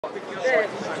There.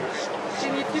 See,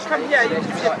 if you come here, you can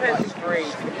see a perfect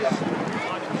grade. Come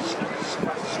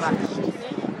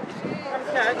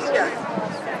here.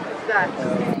 That.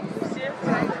 You see it?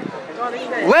 Gone in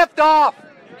there. Lift off!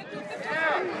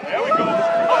 There we go.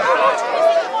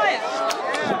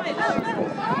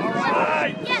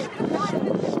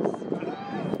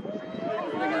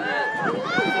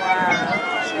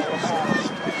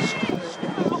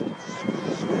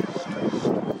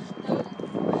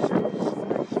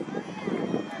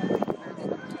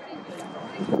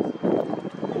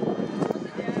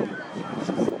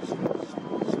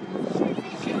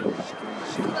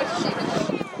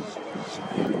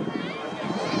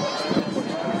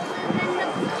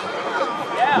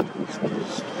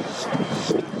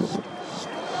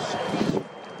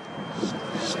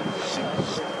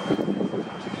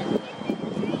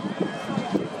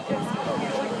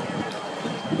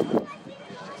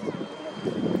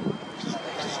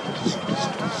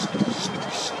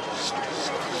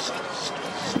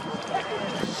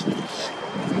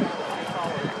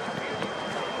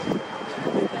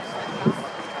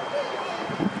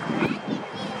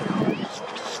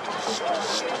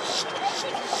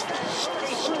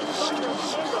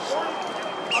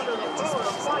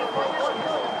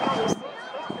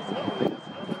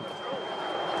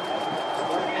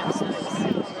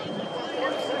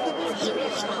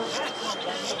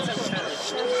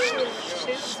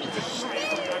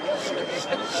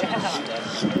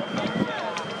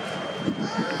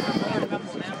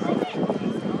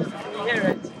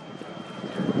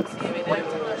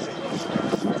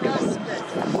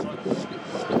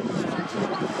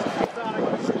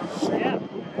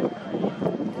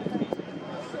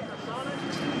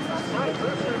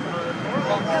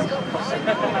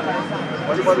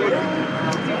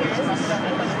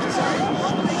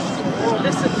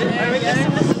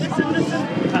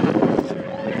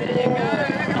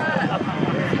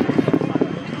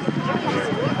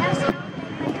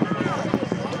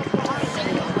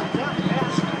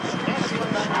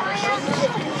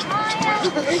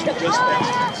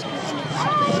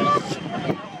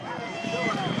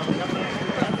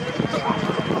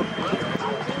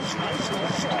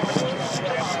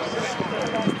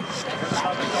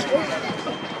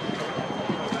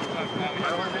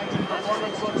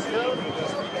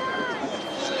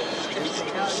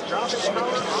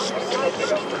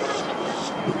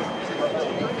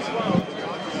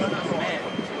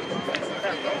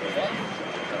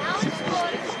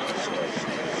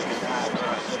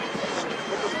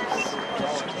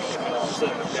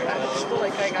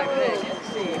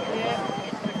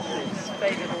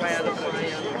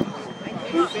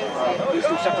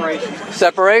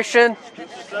 Separation.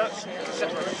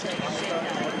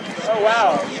 Oh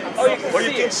wow! Oh,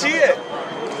 you can see it.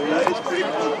 That is pretty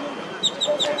cool.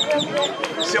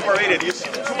 Separated. You see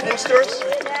the two boosters? You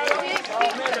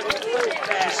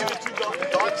see the two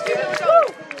dots there?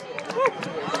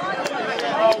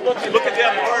 Look at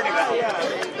them burning.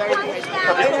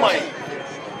 Never mind.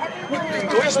 Tem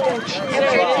dois pontinhos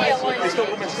lá. Eles estão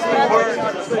começando a burn.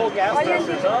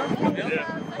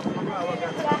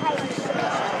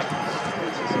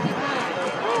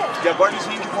 E agora eles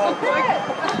vêm de volta.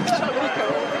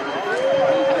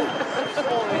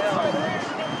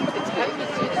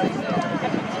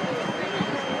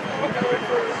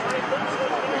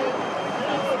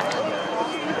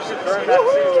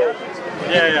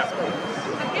 Yeah.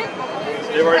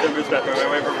 They've already done boost back.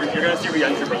 You're going to see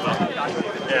re-entry from them.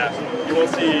 Yeah, you won't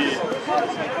see.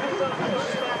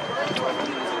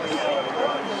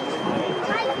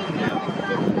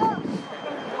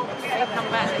 Come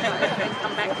back.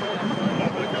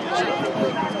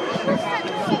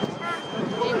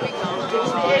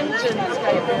 The engines,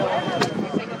 Gabriel.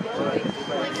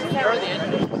 Where are the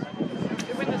engines?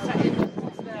 When the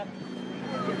engines there.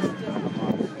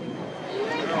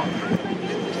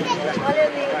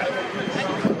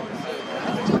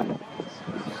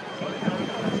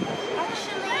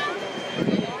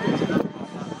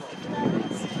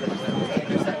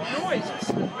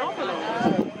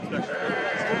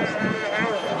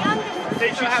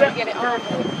 Station how to get it on.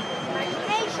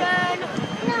 Station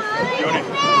 9.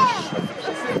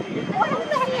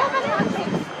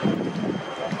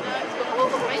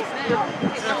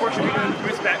 Unfortunately, we're going to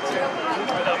boost back to.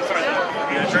 Sorry, the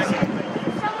entry.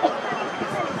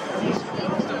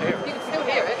 You can still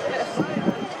hear it.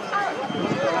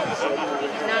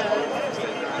 No.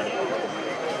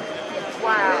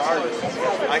 Wow.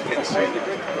 I can see it.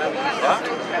 Huh?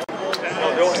 No,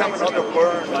 they'll have another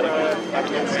burn. I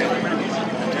can't see it.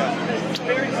 Yeah.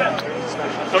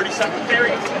 30 seconds.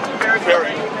 Very.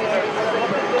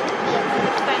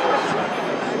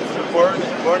 The burn is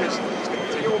going to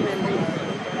take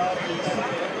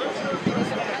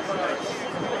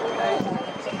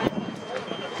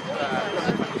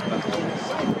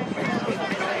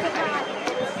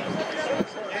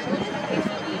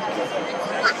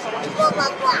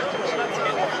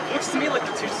to me like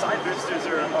the two side boosters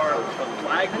are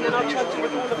flag. And then I'll try to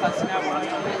record the bus now.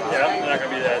 Yeah, they're not going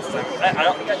to be that. I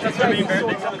don't, that's they're being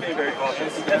very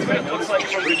cautious. That's what it looks like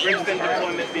from the bridge bin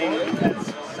deployment being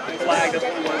flagged. That's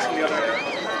what it was from the other.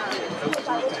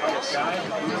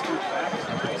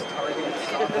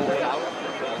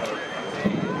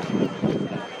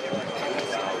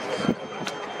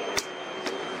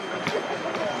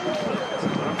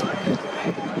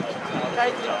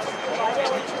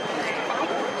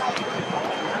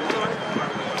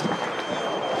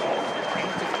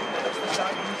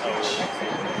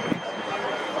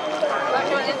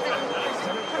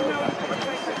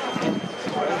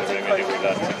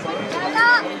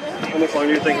 How much longer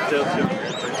do you think it takes to?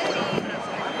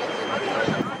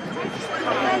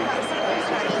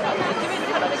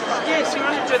 Yes, you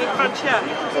want to do it in front here.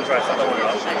 We'll try something like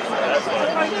that. That's fine.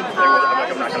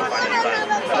 I'm not going to find any time.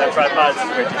 That tripod is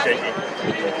way too shaky.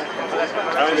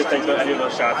 I don't even think that any of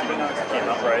those shots even came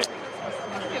out right.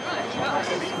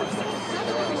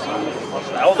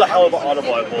 That was a hell of an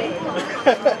audible I pulled.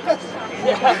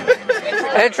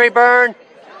 Entry burn.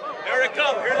 Here they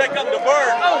come, the bird.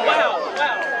 Oh, wow,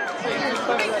 wow.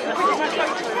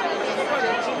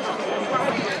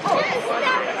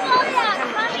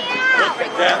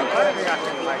 Yeah.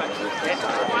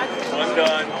 One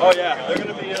done. Oh yeah, they're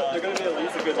gonna be at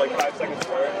least a good like 5 seconds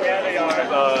apart. Yeah, they are.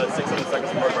 6 7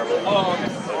 seconds apart probably. Oh, okay.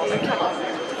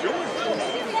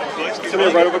 So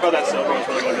we're right over by that cell phone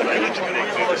for like a night.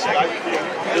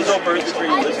 There's no burns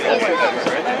between this and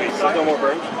right? There's no more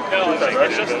burns? No,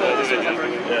 it's just the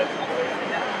yeah.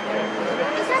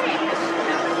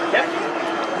 Yeah.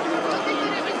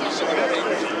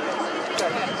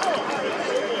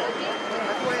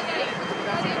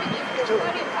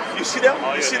 You see them?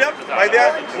 You see them? Right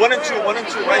there? 1 and 2, 1 and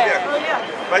 2, right there.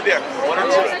 Right there. 1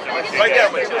 and 2. Right there,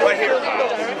 right here.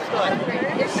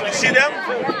 You see them?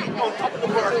 On top of the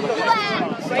bird.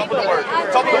 Top of the bird.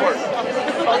 Top of the bird.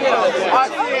 Oh,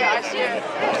 yeah. I see it.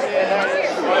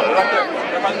 Right there.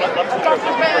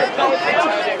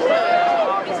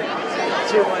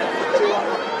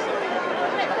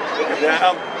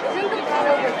 Down.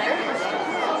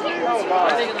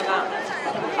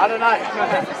 I don't know.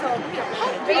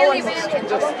 Really,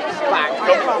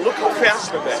 Come on, look how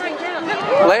fast they're back.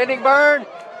 Landing burn.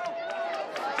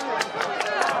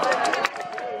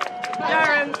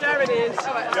 Darren, there it is.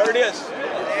 There it is.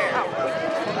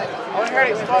 I want to hear it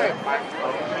explode.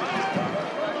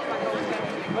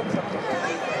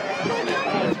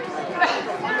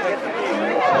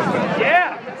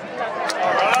 Yeah!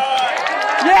 Alright!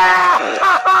 Yeah!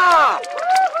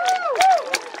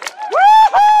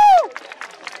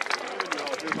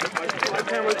 My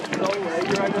camera's so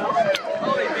laggy right now.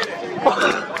 Oh, they did it.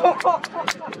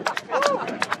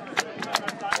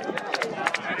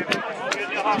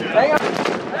 Hang on.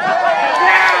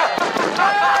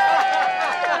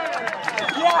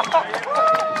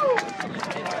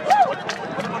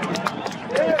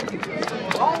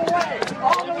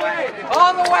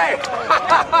 On the way!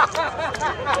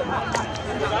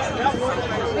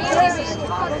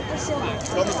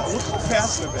 Look how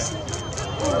fast they're back.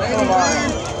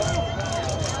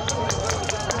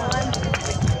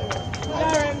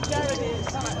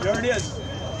 There it is.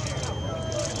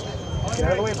 Get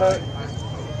out of the way, boat.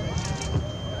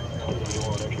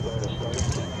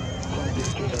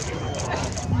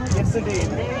 Yes, indeed.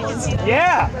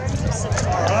 Yeah!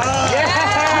 Yeah!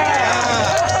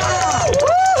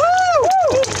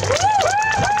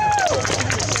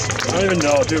 I don't even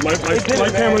know, dude. My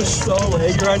camera's so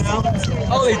laggy right now.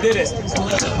 Oh, they did it.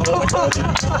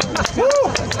 Woo!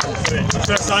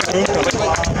 Best side move coming.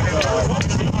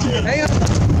 Hang on.